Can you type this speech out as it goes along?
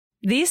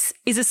This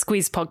is a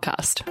Squiz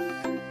podcast.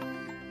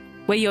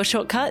 We're your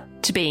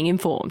shortcut to being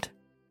informed.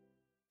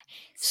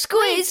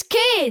 Squiz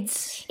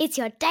Kids! It's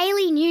your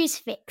daily news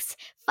fix.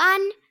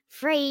 Fun,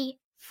 free,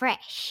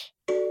 fresh.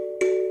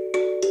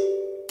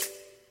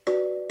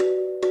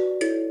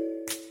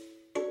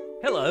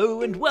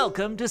 Hello and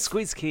welcome to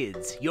Squiz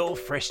Kids, your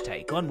fresh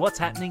take on what's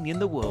happening in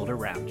the world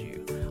around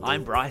you.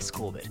 I'm Bryce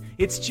Corbett.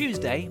 It's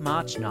Tuesday,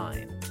 March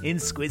 9. In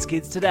Squiz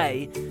Kids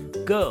today,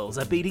 girls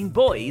are beating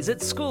boys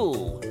at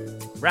school.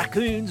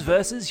 Raccoons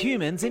versus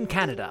humans in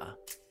Canada.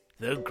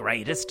 The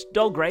greatest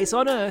dog race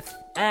on Earth.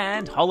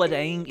 And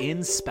holidaying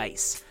in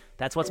space.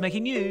 That's what's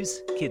making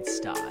news, kids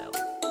style.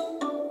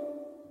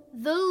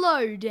 The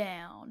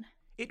Lowdown.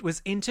 It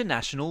was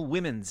International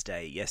Women's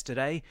Day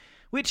yesterday,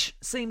 which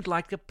seemed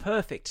like a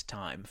perfect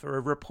time for a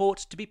report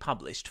to be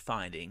published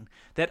finding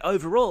that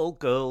overall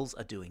girls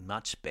are doing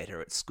much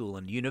better at school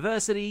and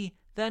university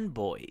than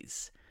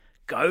boys.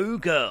 Go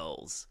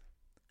girls!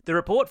 The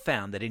report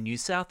found that in New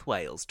South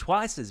Wales,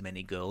 twice as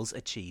many girls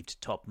achieved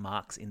top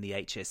marks in the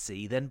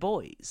HSC than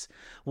boys,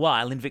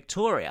 while in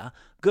Victoria,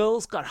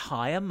 girls got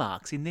higher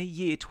marks in their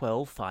Year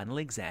 12 final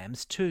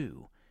exams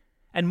too.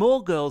 And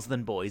more girls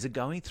than boys are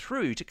going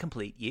through to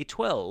complete Year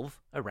 12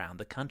 around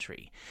the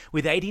country,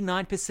 with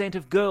 89%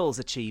 of girls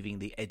achieving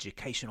the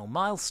educational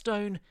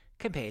milestone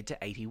compared to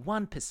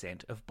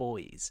 81% of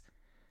boys.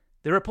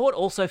 The report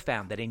also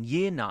found that in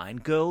Year 9,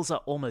 girls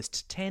are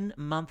almost 10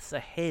 months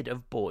ahead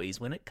of boys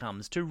when it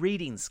comes to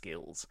reading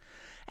skills.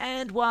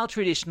 And while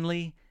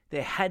traditionally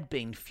there had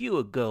been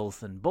fewer girls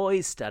than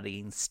boys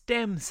studying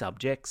STEM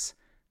subjects,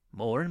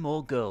 more and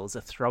more girls are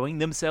throwing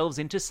themselves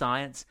into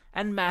science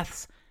and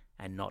maths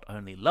and not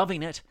only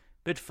loving it,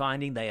 but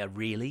finding they are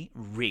really,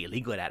 really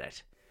good at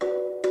it.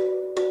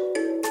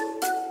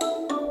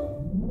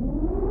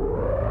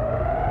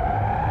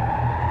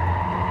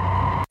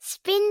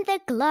 Spin the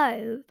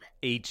globe.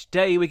 Each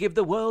day we give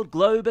the world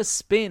globe a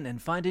spin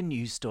and find a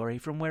news story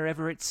from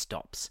wherever it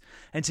stops.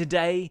 And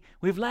today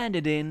we've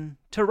landed in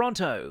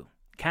Toronto,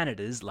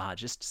 Canada's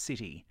largest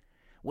city,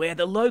 where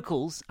the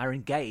locals are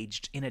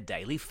engaged in a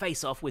daily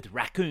face-off with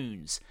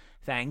raccoons,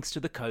 thanks to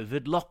the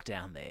COVID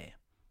lockdown there.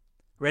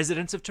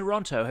 Residents of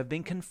Toronto have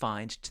been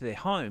confined to their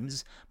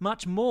homes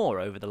much more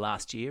over the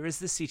last year as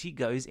the city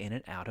goes in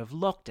and out of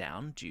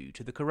lockdown due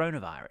to the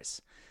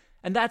coronavirus.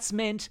 And that's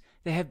meant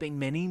there have been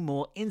many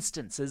more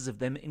instances of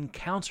them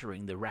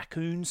encountering the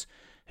raccoons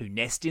who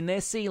nest in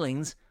their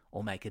ceilings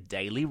or make a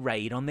daily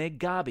raid on their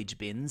garbage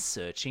bins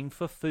searching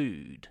for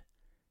food.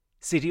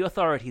 City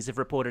authorities have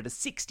reported a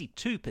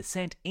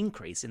 62%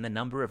 increase in the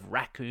number of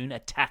raccoon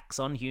attacks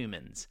on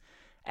humans.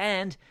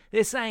 And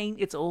they're saying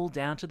it's all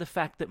down to the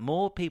fact that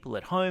more people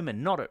at home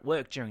and not at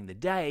work during the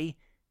day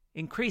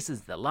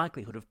increases the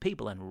likelihood of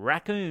people and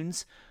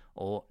raccoons,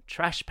 or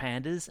trash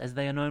pandas as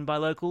they are known by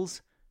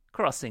locals,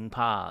 crossing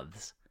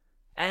paths.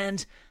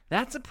 And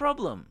that's a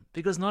problem,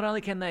 because not only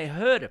can they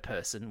hurt a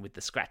person with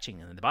the scratching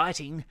and the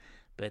biting,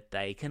 but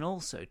they can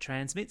also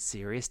transmit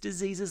serious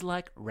diseases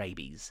like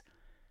rabies.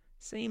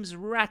 Seems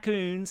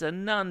raccoons are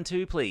none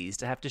too pleased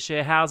to have to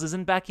share houses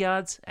and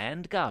backyards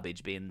and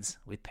garbage bins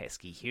with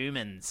pesky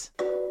humans.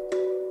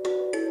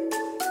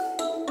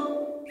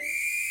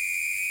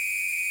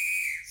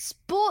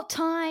 Sport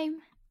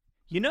time.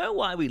 You know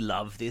why we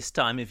love this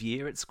time of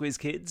year at Squiz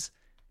Kids?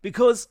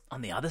 Because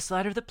on the other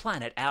side of the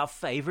planet, our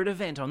favourite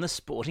event on the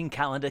sporting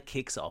calendar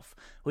kicks off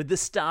with the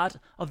start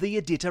of the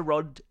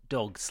Iditarod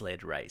dog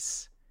sled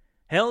race.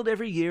 Held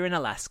every year in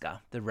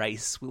Alaska, the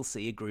race will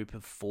see a group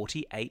of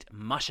 48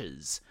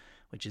 mushers,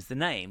 which is the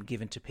name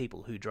given to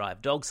people who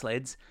drive dog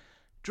sleds,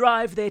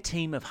 drive their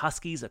team of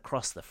huskies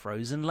across the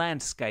frozen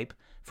landscape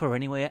for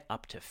anywhere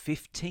up to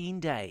 15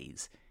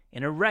 days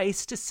in a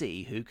race to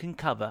see who can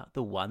cover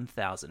the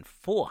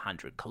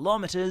 1,400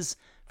 kilometres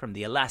from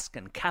the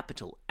Alaskan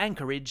capital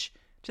Anchorage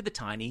to the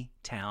tiny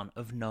town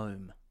of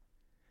Nome.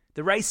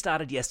 The race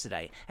started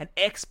yesterday, and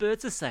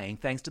experts are saying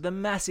thanks to the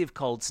massive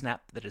cold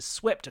snap that has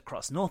swept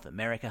across North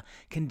America,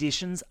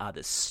 conditions are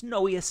the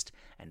snowiest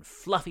and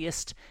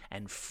fluffiest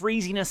and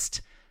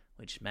freezingest,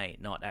 which may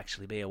not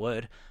actually be a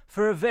word,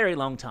 for a very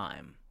long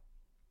time.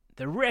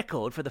 The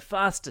record for the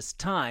fastest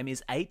time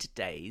is 8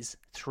 days,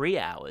 3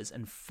 hours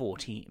and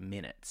 40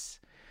 minutes.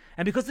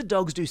 And because the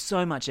dogs do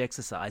so much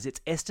exercise,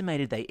 it's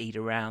estimated they eat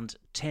around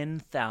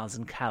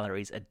 10,000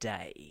 calories a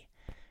day.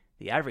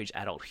 The average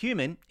adult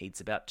human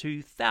eats about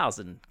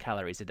 2,000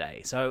 calories a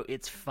day, so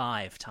it's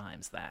 5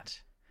 times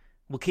that.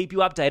 We'll keep you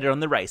updated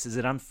on the race as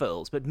it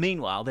unfurls, but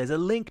meanwhile there's a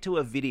link to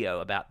a video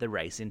about the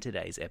race in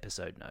today's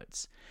episode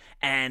notes.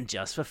 And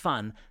just for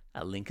fun,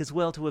 a link as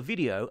well to a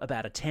video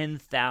about a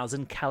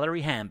 10,000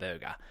 calorie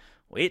hamburger,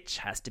 which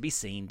has to be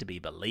seen to be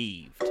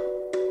believed.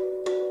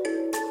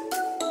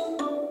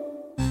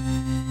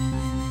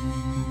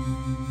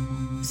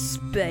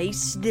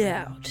 Spaced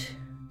out.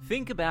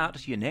 Think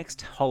about your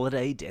next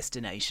holiday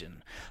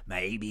destination.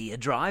 Maybe a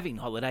driving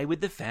holiday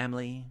with the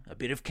family, a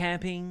bit of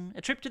camping,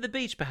 a trip to the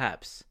beach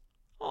perhaps.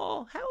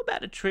 Or how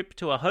about a trip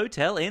to a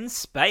hotel in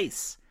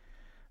space?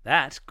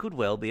 That could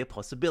well be a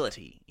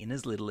possibility in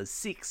as little as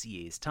 6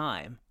 years'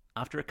 time,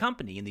 after a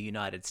company in the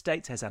United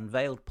States has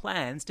unveiled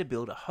plans to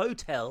build a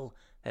hotel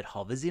that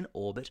hovers in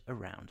orbit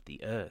around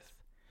the Earth.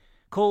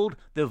 Called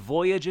the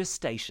Voyager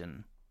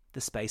Station,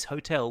 the space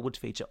hotel would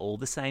feature all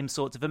the same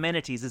sorts of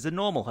amenities as a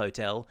normal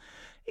hotel,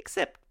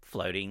 except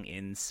floating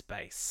in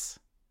space.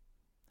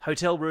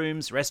 Hotel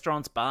rooms,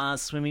 restaurants,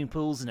 bars, swimming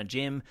pools, and a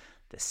gym.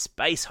 The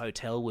space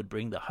hotel would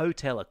bring the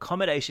hotel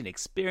accommodation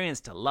experience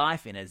to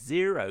life in a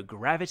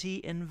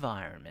zero-gravity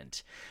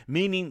environment,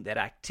 meaning that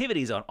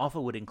activities on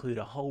offer would include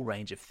a whole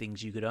range of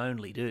things you could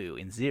only do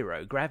in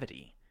zero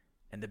gravity.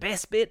 And the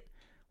best bit?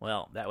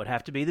 Well, that would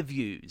have to be the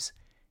views.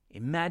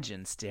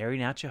 Imagine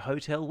staring out your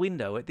hotel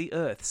window at the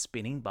Earth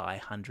spinning by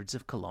hundreds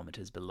of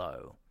kilometres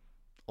below.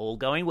 All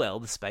going well,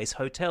 the space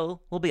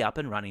hotel will be up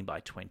and running by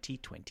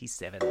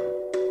 2027.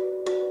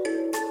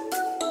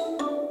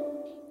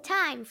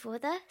 Time for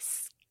the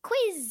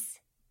quiz.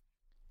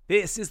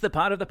 This is the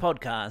part of the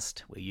podcast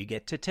where you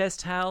get to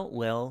test how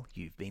well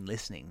you've been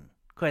listening.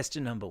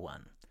 Question number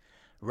 1.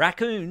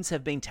 Raccoons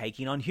have been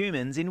taking on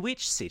humans in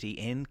which city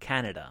in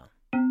Canada?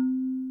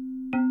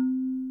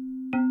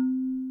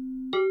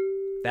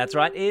 That's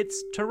right,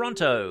 it's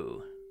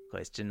Toronto.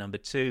 Question number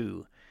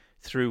 2.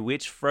 Through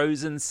which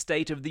frozen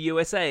state of the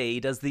USA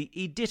does the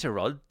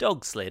Iditarod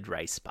dog sled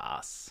race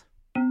pass?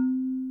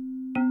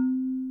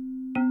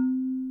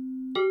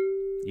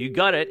 You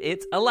got it,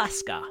 it's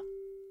Alaska.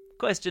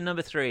 Question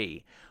number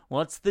 3.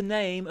 What's the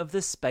name of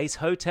the space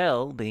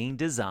hotel being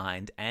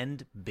designed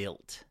and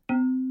built?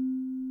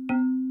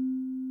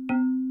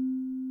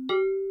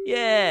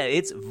 Yeah,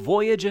 it's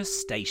Voyager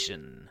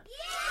Station.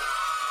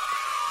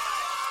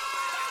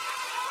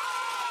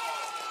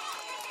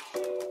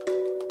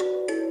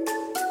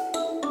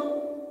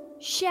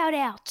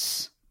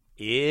 Shout-outs.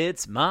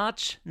 It's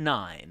March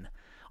 9.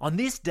 On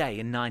this day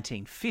in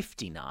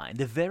 1959,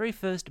 the very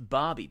first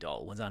Barbie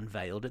doll was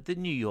unveiled at the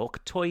New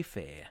York Toy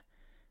Fair.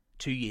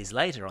 2 years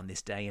later, on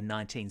this day in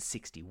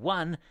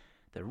 1961,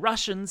 the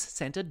Russians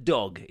sent a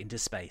dog into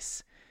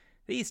space.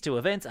 These two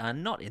events are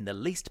not in the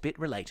least bit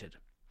related.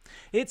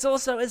 It's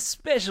also a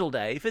special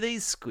day for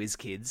these Squiz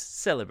kids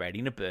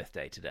celebrating a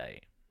birthday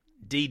today.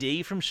 Dee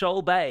Dee from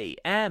Shoal Bay,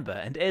 Amber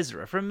and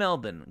Ezra from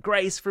Melbourne,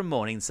 Grace from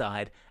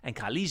Morningside, and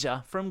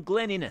Khalija from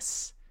Glen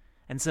Innes.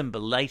 And some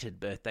belated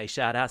birthday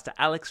shout-outs to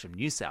Alex from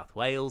New South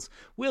Wales,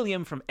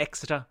 William from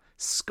Exeter,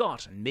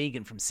 Scott and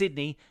Megan from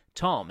Sydney,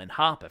 Tom and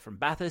Harper from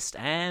Bathurst,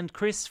 and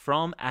Chris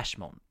from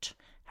Ashmont.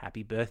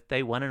 Happy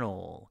birthday, one and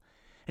all.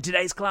 And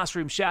today's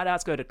classroom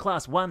shout-outs go to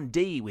Class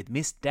 1D with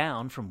Miss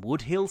Down from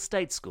Woodhill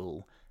State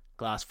School,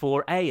 Class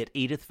 4A at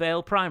Edith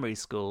Vale Primary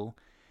School,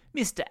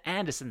 Mr.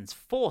 Anderson's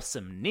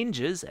Foursome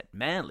Ninjas at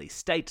Manly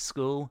State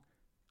School,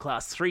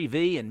 Class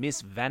 3V and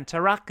Miss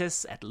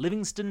Vantarakis at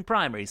Livingston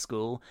Primary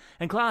School,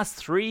 and Class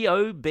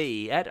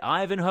 3OB at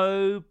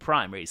Ivanhoe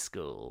Primary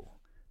School.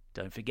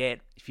 Don't forget,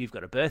 if you've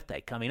got a birthday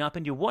coming up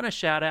and you want a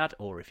shout-out,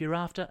 or if you're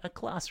after a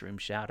classroom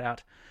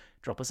shout-out,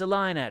 drop us a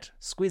line at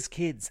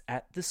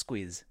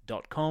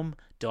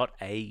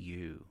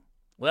squizkids@thesquiz.com.au.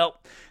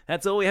 Well,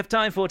 that's all we have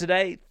time for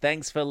today.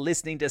 Thanks for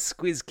listening to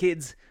Squiz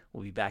Kids.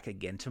 We'll be back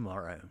again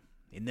tomorrow.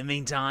 In the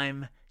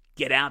meantime,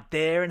 get out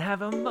there and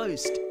have a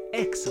most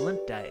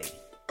excellent day.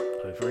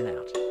 Over and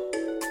out.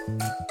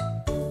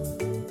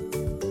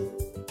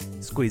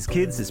 Squiz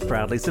Kids is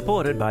proudly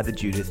supported by the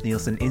Judith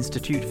Neilson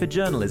Institute for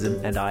Journalism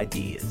and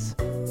Ideas.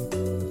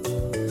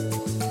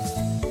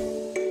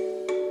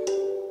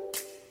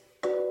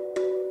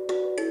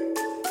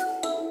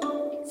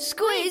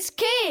 Squiz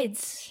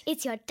Kids!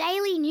 It's your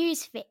daily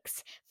news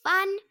fix.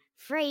 Fun,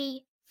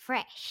 free,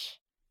 fresh.